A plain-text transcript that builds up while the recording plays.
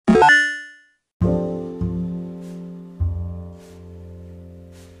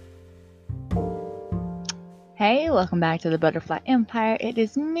Hey, welcome back to the Butterfly Empire. It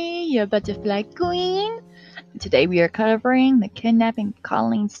is me, your Butterfly Queen. Today we are covering the kidnapping of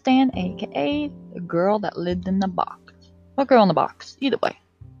Colleen Stan, aka the girl that lived in the box. Or girl in the box, either way.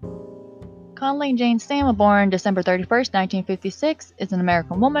 Colleen Jane Stan was born December 31st, 1956, is an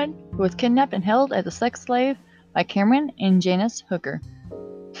American woman who was kidnapped and held as a sex slave by Cameron and Janice Hooker.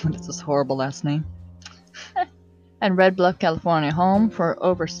 That's a horrible last name. At Red Bluff, California home for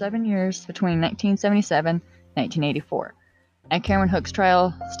over 7 years between 1977 and 1984. At Cameron Hook's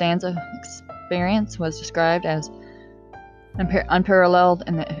trial, Stan's experience was described as unparalleled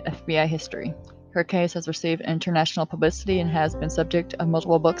in the FBI history. Her case has received international publicity and has been subject of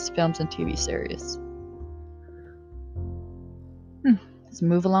multiple books, films, and TV series. Let's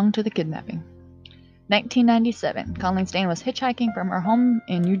move along to the kidnapping. 1997, Colleen Stan was hitchhiking from her home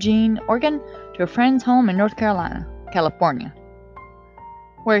in Eugene, Oregon, to a friend's home in North California,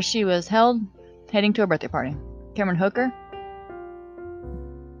 where she was held heading to a birthday party. Cameron Hooker,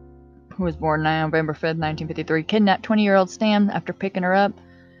 who was born November 5th, 1953, kidnapped 20-year-old Stan after picking her up.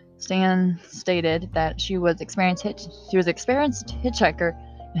 Stan stated that she was an experienced hitchhiker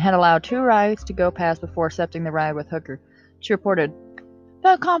and had allowed 2 rides to go past before accepting the ride with Hooker. She reported,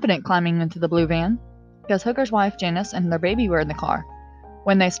 "Felt confident climbing into the blue van," because Hooker's wife, Janice, and their baby were in the car.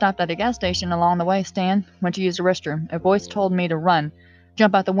 When they stopped at a gas station along the way, Stan went to use the restroom. A voice told me to run,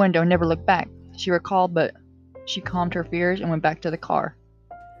 jump out the window, and never look back. She recalled, but she calmed her fears and went back to the car.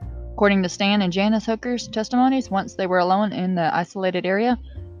 According to Stan and Janice Hooker's testimonies, once they were alone in the isolated area,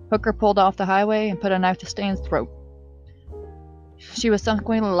 Hooker pulled off the highway and put a knife to Stan's throat. She was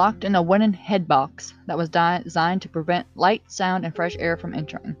subsequently locked in a wooden head box that was designed to prevent light, sound, and fresh air from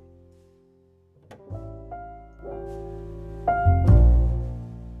entering.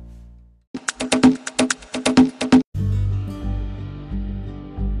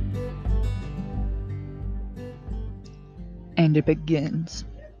 And it begins.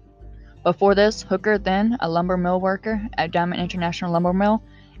 Before this, Hooker, then a lumber mill worker at Diamond International Lumber Mill,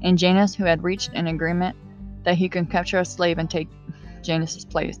 and Janice, who had reached an agreement that he could capture a slave and take Janice's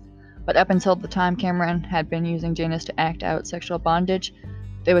place. But up until the time Cameron had been using Janice to act out sexual bondage,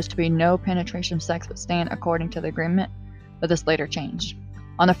 there was to be no penetration sex with Stan according to the agreement, but this later changed.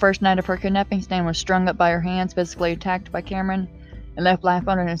 On the first night of her kidnapping, Stan was strung up by her hands, physically attacked by Cameron, and left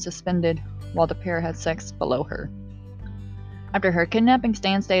blindfolded and suspended while the pair had sex below her. After her kidnapping,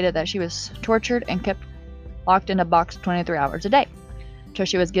 Stan stated that she was tortured and kept locked in a box 23 hours a day, until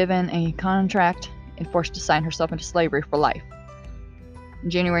she was given a contract and forced to sign herself into slavery for life. In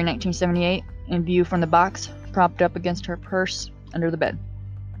January 1978, in view from the box, propped up against her purse under the bed,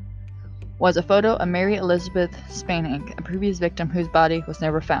 was a photo of Mary Elizabeth Spanhank, a previous victim whose body was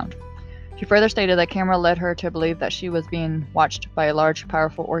never found. She further stated that Cameron led her to believe that she was being watched by a large,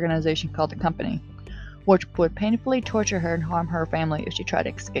 powerful organization called the Company, which would painfully torture her and harm her family if she tried to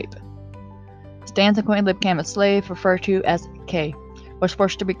escape. Stan subsequently became a slave referred to as K, was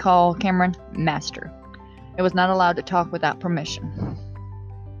forced to be called Cameron Master. It was not allowed to talk without permission.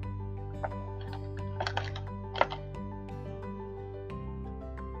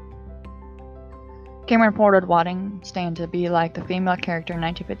 Cameron reported wanting Stan to be like the female character in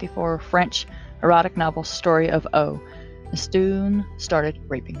 1954 French erotic novel Story of O, and soon started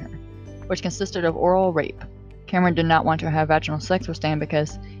raping her, which consisted of oral rape. Cameron did not want to have vaginal sex with Stan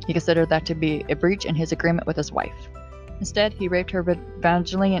because he considered that to be a breach in his agreement with his wife. Instead, he raped her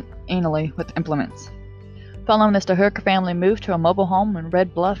vaginally and anally with implements. Following this, the Hooker family moved to a mobile home in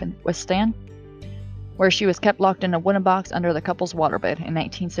Red Bluff with Stan, where she was kept locked in a wooden box under the couple's waterbed in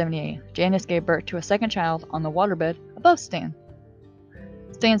 1978. Janice gave birth to a second child on the waterbed above Stan.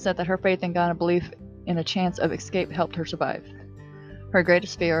 Stan said that her faith in God and belief in a chance of escape helped her survive. Her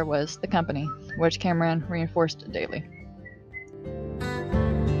greatest fear was the Company, which Cameron reinforced daily.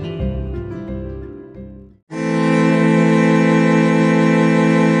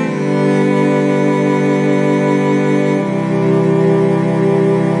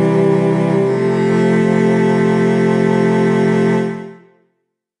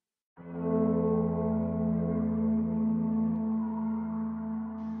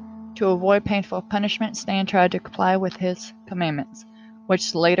 To avoid painful punishment, Stan tried to comply with his commandments,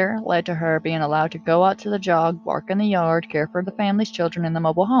 which later led to her being allowed to go out to the jog, work in the yard, care for the family's children in the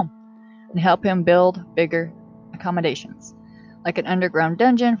mobile home, and help him build bigger accommodations, like an underground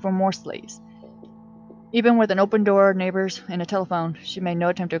dungeon for more slaves. Even with an open door, neighbors, and a telephone, she made no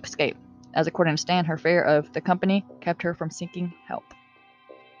attempt to escape, as according to Stan, her fear of the Company kept her from seeking help.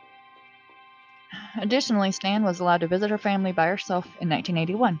 Additionally, Stan was allowed to visit her family by herself in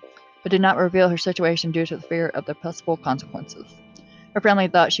 1981, but did not reveal her situation due to the fear of the possible consequences. Her family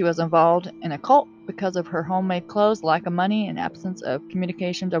thought she was involved in a cult because of her homemade clothes, lack of money, and absence of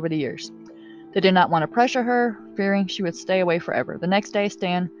communications over the years. They did not want to pressure her, fearing she would stay away forever. The next day,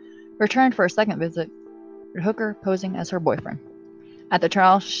 Stan returned for a second visit, with Hooker posing as her boyfriend. At the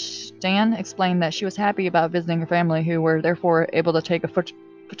trial, Stan explained that she was happy about visiting her family, who were therefore able to take a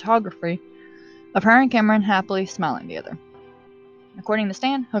photography of her and Cameron happily smiling together. According to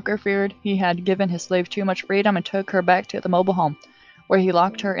Stan, Hooker feared he had given his slave too much freedom and took her back to the mobile home, where he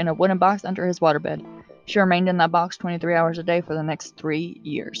locked her in a wooden box under his waterbed. She remained in that box 23 hours a day for the next 3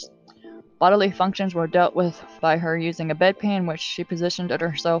 years. Bodily functions were dealt with by her using a bedpan which she positioned under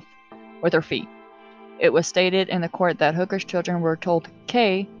herself with her feet. It was stated in the court that Hooker's children were told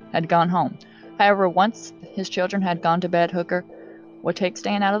Kay had gone home. However, once his children had gone to bed, Hooker would take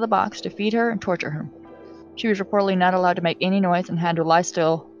Stan out of the box to feed her and torture her. She was reportedly not allowed to make any noise and had to lie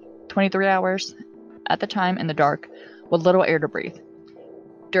still 23 hours at the time in the dark, with little air to breathe.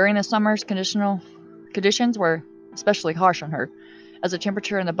 During the summers, conditions were especially harsh on her, as the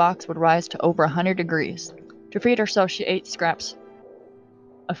temperature in the box would rise to over 100 degrees. To feed herself, she ate scraps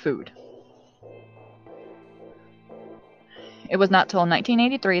of food. It was not till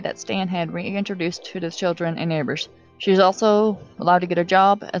 1983 that Stan had reintroduced to the children and neighbors. She was also allowed to get a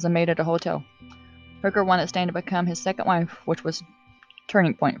job as a maid at a hotel. Hooker wanted Stan to become his second wife, which was a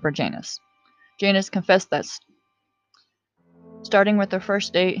turning point for Janice. Janice confessed that starting with their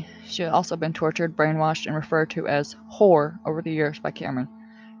first date, she had also been tortured, brainwashed, and referred to as whore over the years by Cameron.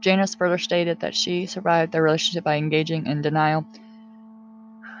 Janice further stated that she survived their relationship by engaging in denial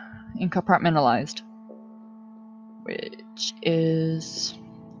and compartmentalized, which is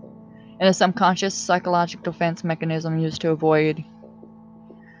a subconscious psychological defense mechanism used to avoid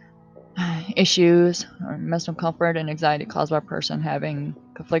issues or mental comfort and anxiety caused by a person having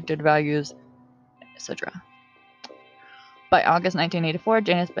conflicted values, etc. By August 1984,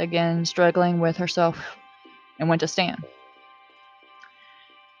 Janice began struggling with herself and went to Stan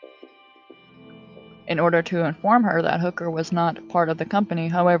in order to inform her that Hooker was not part of the company.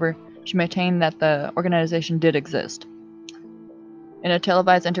 However, she maintained that the organization did exist. In a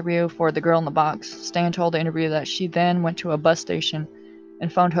televised interview for The Girl in the Box, Stan told the interviewer that she then went to a bus station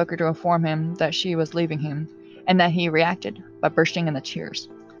and phoned Hooker to inform him that she was leaving him, and that he reacted by bursting into tears.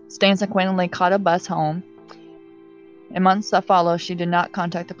 Stan subsequently caught a bus home. In months that followed, she did not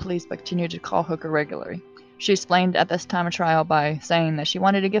contact the police but continued to call Hooker regularly. She explained at this time of trial by saying that she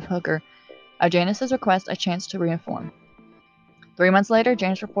wanted to give Hooker, at Janice's request, a chance to reinform. 3 months later,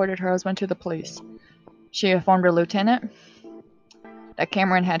 Janice reported her husband to the police. She informed her lieutenant that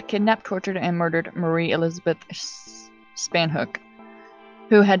Cameron had kidnapped, tortured, and murdered Marie Elizabeth Spanhook,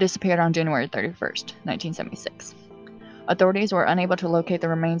 who had disappeared on January 31st, 1976. Authorities were unable to locate the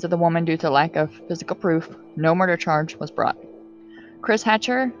remains of the woman due to lack of physical proof. No murder charge was brought. Chris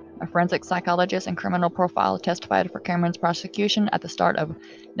Hatcher, a forensic psychologist and criminal profiler, testified for Cameron's prosecution at the start of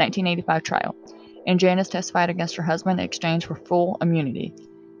 1985 trial, and Janice testified against her husband in exchange for full immunity.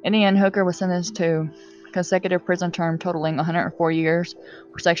 In the end, Hooker was sentenced to consecutive prison term totaling 104 years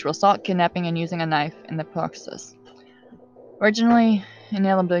for sexual assault, kidnapping, and using a knife in the process. Originally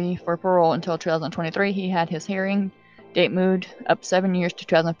ineligible for parole until 2023, he had his hearing date moved up 7 years to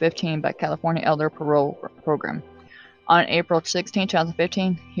 2015 by California Elder Parole Program. On April 16,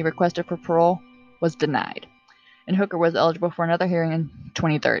 2015, he requested for parole, was denied, and Hooker was eligible for another hearing in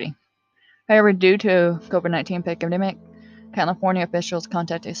 2030. However, due to COVID-19 pandemic, California officials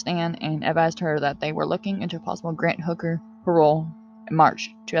contacted Stan and advised her that they were looking into possible grant Hooker parole in March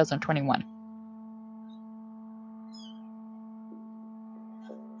 2021.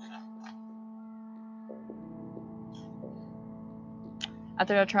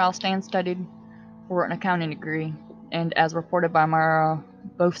 After the trial, Stan studied for an accounting degree, and as reported by Mara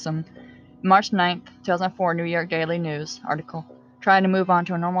Botham, March 9, 2004, New York Daily News article, tried to move on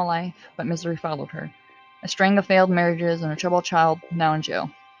to a normal life, but misery followed her. A string of failed marriages and a troubled child, now in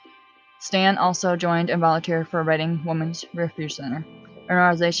jail. Stan also joined and volunteered for Reading Women's Refuge Center, an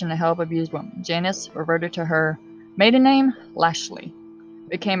organization to help abused women. Janice reverted to her maiden name, Lashley,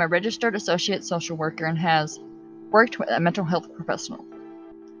 became a registered associate social worker, and has worked with a mental health professional.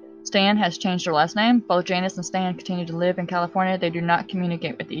 Stan has changed her last name. Both Janice and Stan continue to live in California. They do not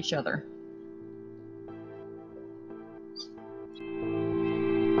communicate with each other.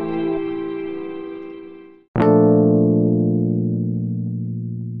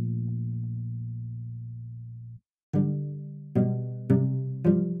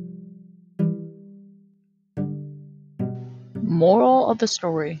 Moral of the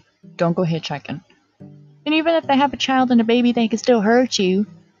story: don't go hitchhiking. And even if they have a child and a baby, they can still hurt you.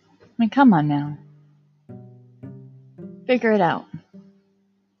 I mean, come on now. Figure it out.